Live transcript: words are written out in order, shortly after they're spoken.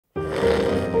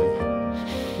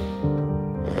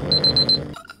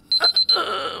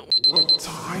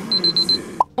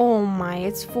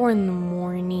It's 4 in the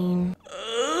morning.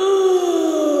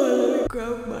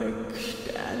 Grab my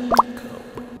Stanley cup.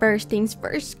 First things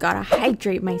first, gotta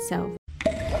hydrate myself.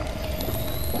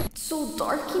 It's so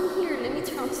dark in here. Let me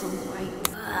turn on some lights.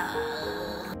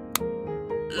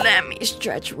 Let me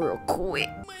stretch real quick.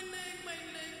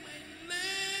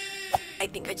 I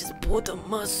think I just pulled a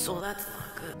muscle. That's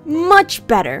not good. Much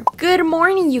better. Good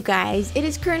morning, you guys. It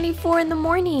is currently 4 in the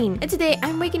morning. And today,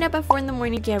 I'm waking up at 4 in the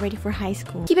morning to get ready for high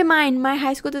school. Keep in mind, my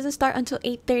high school doesn't start until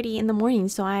 8:30 in the morning.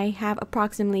 So I have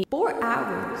approximately 4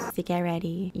 hours to get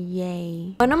ready.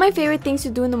 Yay. One of my favorite things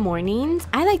to do in the mornings,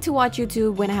 I like to watch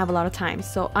YouTube when I have a lot of time.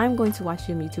 So I'm going to watch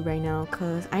some YouTube right now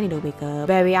because I need to wake up.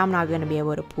 Baby, I'm not going to be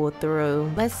able to pull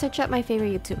through. Let's search up my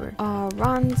favorite YouTuber.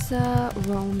 Aranza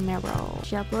Romero.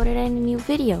 She uploaded any new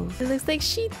videos. It looks like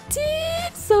she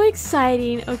did. So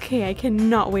exciting. Okay, I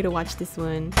cannot wait to watch this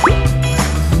one.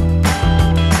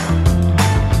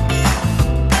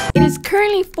 It is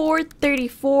currently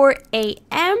 4:34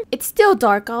 a.m. It's still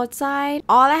dark outside.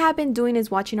 All I have been doing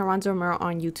is watching Aranza Romero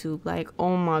on YouTube. Like,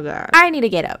 oh my god. I need to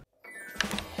get up.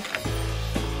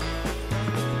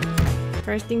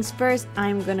 First things first,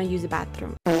 I'm gonna use the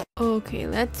bathroom. Okay,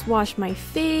 let's wash my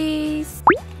face.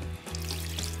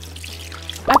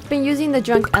 I've been using the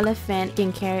Drunk Elephant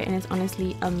skincare and it's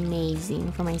honestly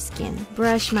amazing for my skin.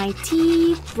 Brush my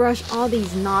teeth, brush all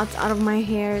these knots out of my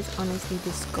hair. It's honestly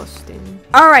disgusting.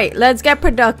 Alright, let's get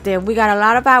productive. We got a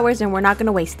lot of hours and we're not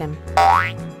gonna waste them.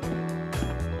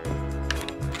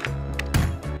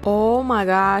 Oh my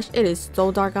gosh, it is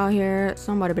so dark out here.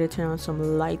 Somebody better turn on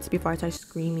some lights before I start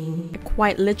screaming. I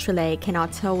quite literally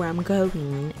cannot tell where I'm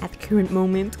going at the current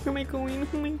moment. Where am I going?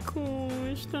 Oh my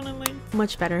gosh, turn on lights.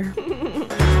 Much better.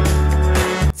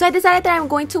 So I decided that I'm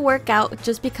going to work out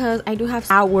just because I do have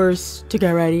hours to get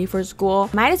ready for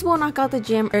school. Might as well knock out the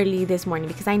gym early this morning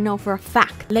because I know for a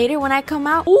fact later when I come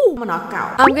out, ooh, I'm gonna knock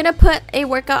out. I'm gonna put a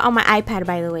workout on my iPad,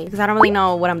 by the way, because I don't really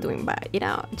know what I'm doing, but you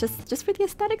know, just for the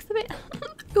aesthetics of it.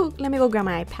 Ooh, let me go grab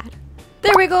my iPad.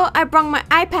 There we go. I brought my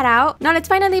iPad out. Now let's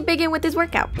finally begin with this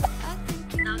workout.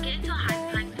 Now get into a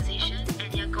high plank position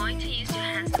and you're going to use your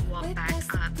hands to walk back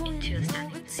up into a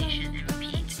standing position and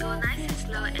repeat. Go nice and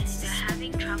slow, and if you're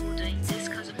having trouble doing this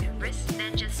because of your wrist,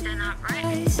 then just stand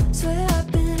upright. Swear I've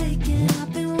been aching,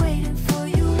 I've been waiting for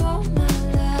you all my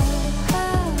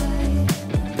life.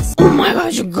 Oh my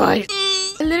gosh, you guys.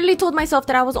 I literally told myself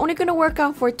that I was only gonna work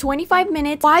out for 25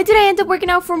 minutes. Why did I end up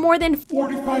working out for more than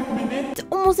 45 minutes?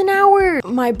 Almost an hour.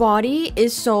 My body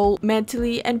is so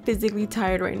mentally and physically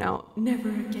tired right now. Never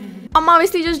again. I'm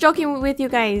obviously just joking with you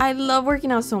guys. I love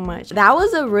working out so much. That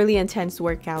was a really intense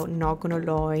workout, not gonna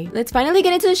lie. Let's finally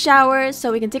get into the shower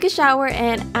so we can take a shower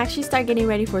and actually start getting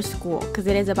ready for school because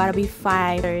it is about to be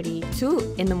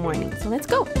 5:32 in the morning. So let's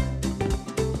go.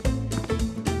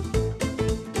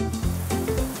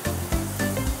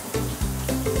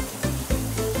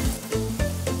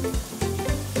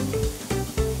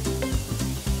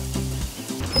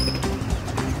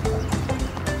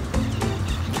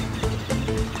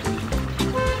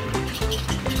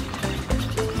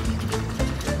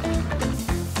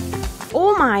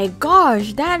 Oh my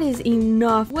gosh, that is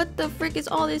enough. What the frick is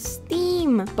all this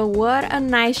steam? But what a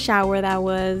nice shower that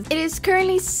was. It is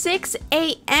currently 6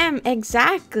 a.m.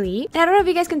 exactly. And I don't know if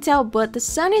you guys can tell, but the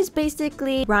sun is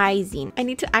basically rising. I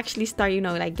need to actually start, you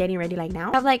know, like getting ready like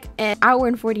now. I have like an hour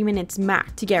and 40 minutes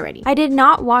max to get ready. I did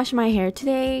not wash my hair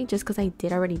today just because I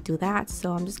did already do that.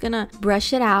 So I'm just gonna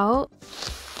brush it out.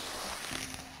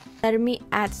 Let me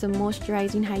add some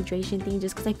moisturizing hydration thing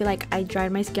just because I feel like I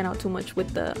dried my skin out too much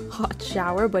with the hot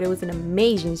shower, but it was an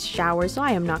amazing shower, so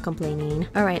I am not complaining.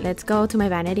 All right, let's go to my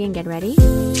vanity and get ready.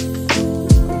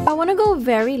 I want to go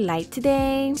very light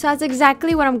today, so that's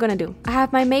exactly what I'm gonna do. I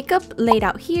have my makeup laid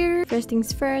out here. First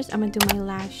things first, I'm gonna do my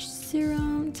lash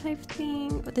serum type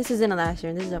thing. But this isn't a lash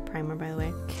serum, this is a primer, by the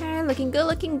way. Okay, looking good,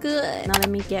 looking good. Now let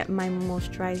me get my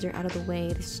moisturizer out of the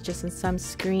way. This is just some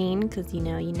sunscreen because you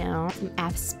know some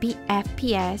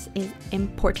FPS is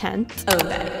important.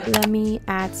 Okay, let me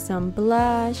add some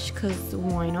blush because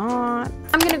why not?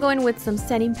 I'm gonna go in with some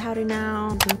setting powder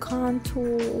now, some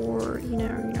contour, you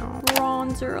know,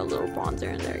 bronzer, a little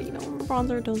bronzer in there, you know,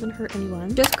 bronzer doesn't hurt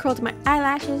anyone. Just curled my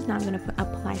eyelashes. Now I'm gonna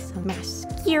apply some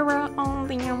mascara on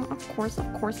them. Of course.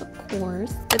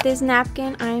 course. With this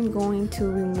napkin, I'm going to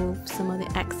remove some of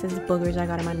the excess boogers I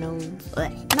got in my nose.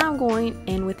 Ugh. Now I'm going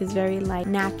in with this very light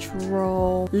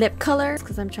natural lip color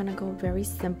because I'm trying to go very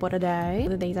simple today.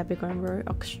 The days I've been going very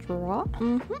extra.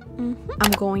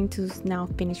 I'm going to now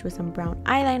finish with some brown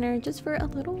eyeliner just for a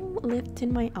little lift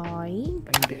in my eye.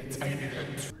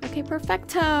 Okay,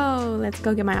 perfecto. Let's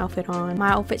go get my outfit on.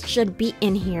 My outfit should be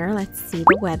in here. Let's see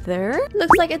the weather.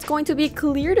 Looks like it's going to be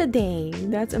clear today.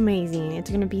 That's amazing. It's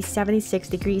gonna be 76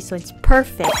 degrees, so it's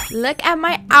perfect. Look at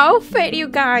my outfit, you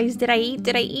guys. Did I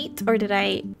eat or did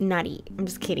I not eat? I'm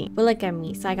just kidding. But look at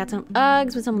me. So I got some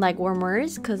Uggs with some leg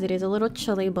warmers because it is a little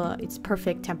chilly, but it's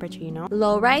perfect temperature, you know.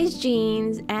 Low-rise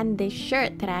jeans and this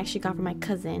shirt that I actually got from my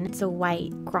cousin. It's a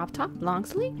white crop top, long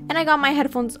sleeve. And I got my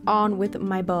headphones on with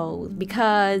my Bose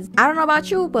because I don't know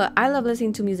about you, but I love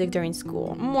listening to music during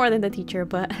school more than the teacher.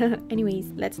 But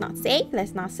anyways, let's not say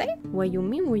what you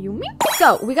mean.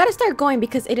 So we gotta start going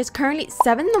because it is currently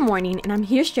 7 in the morning and I'm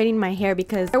here straightening my hair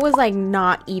because it was like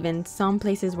not even. Some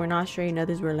places were not straight,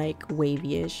 others were like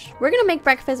wavy-ish. We're gonna make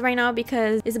breakfast right now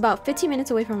because it's about 15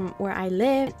 minutes away from where I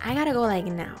live. I gotta go like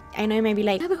now. I know you may be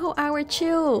like, I have a whole hour,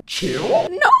 chill.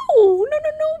 No,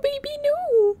 baby,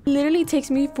 no. It literally takes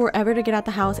me forever to get out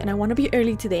the house and I want to be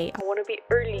early today.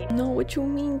 No, what you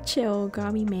mean chill?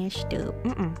 Got me mashed up.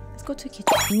 Let's go to the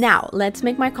kitchen. Now, let's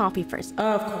make my coffee first.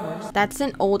 Of course. That's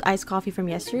an old iced coffee from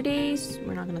yesterday. So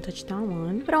we're not gonna touch that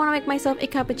one. But I want to make myself a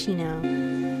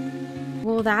cappuccino.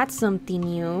 Well, that's something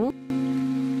new.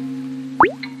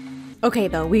 Okay,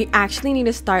 though, we actually need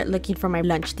to start looking for my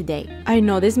lunch today. I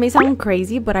know this may sound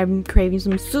crazy, but I'm craving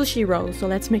some sushi rolls. So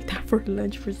let's make that for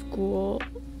lunch for school.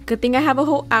 Good thing I have a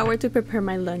whole hour to prepare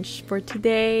my lunch for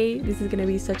today. This is gonna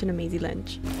be such an amazing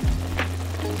lunch.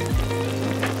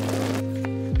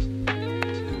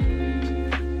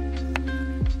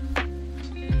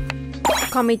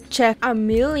 Call me Chef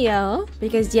Amelia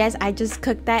because yes, I just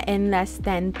cooked that in less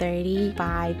than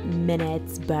 35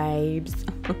 minutes, babes.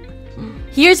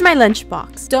 Here's my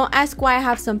lunchbox. Don't ask why I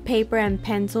have some paper and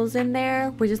pencils in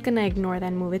there. We're just gonna ignore that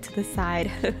and move it to the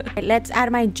side. Let's add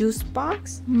my juice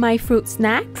box, my fruit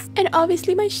snacks, and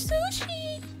obviously my sushi.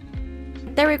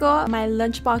 There we go. My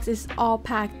lunchbox is all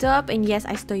packed up, and yes,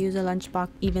 I still use a lunchbox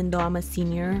even though I'm a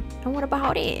senior. And what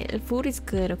about it? Food is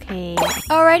good, okay?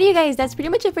 Alrighty, you guys, that's pretty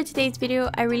much it for today's video.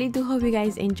 I really do hope you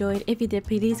guys enjoyed. If you did,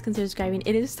 please consider subscribing.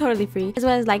 It is totally free. As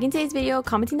well as liking today's video,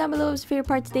 commenting down below what's your favorite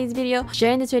part of today's video,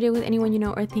 sharing this video with anyone you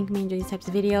know or think may enjoy these types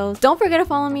of videos. Don't forget to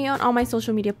follow me on all my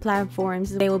social media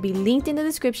platforms. They will be linked in the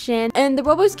description. And the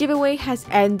Robux giveaway has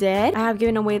ended. I have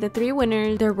given away the 3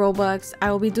 winners their Robux.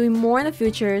 I will be doing more in the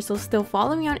future, so still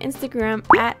follow me on Instagram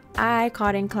at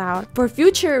iicottencloud for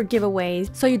future giveaways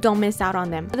so you don't miss out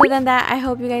on them. Other than that, I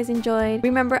hope you guys enjoyed.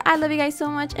 Remember, I love you guys so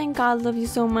much and God love you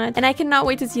so much, and I cannot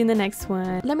wait to see you in the next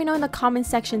one. Let me know in the comment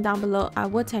section down below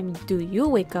at what time do you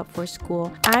wake up for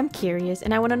school. I'm curious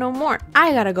and I want to know more.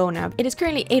 I gotta go now. It is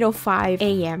currently 8:05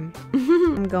 a.m.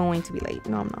 I'm going to be late.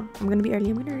 No, I'm not. I'm gonna be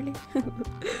early.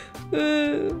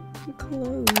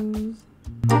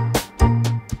 Close.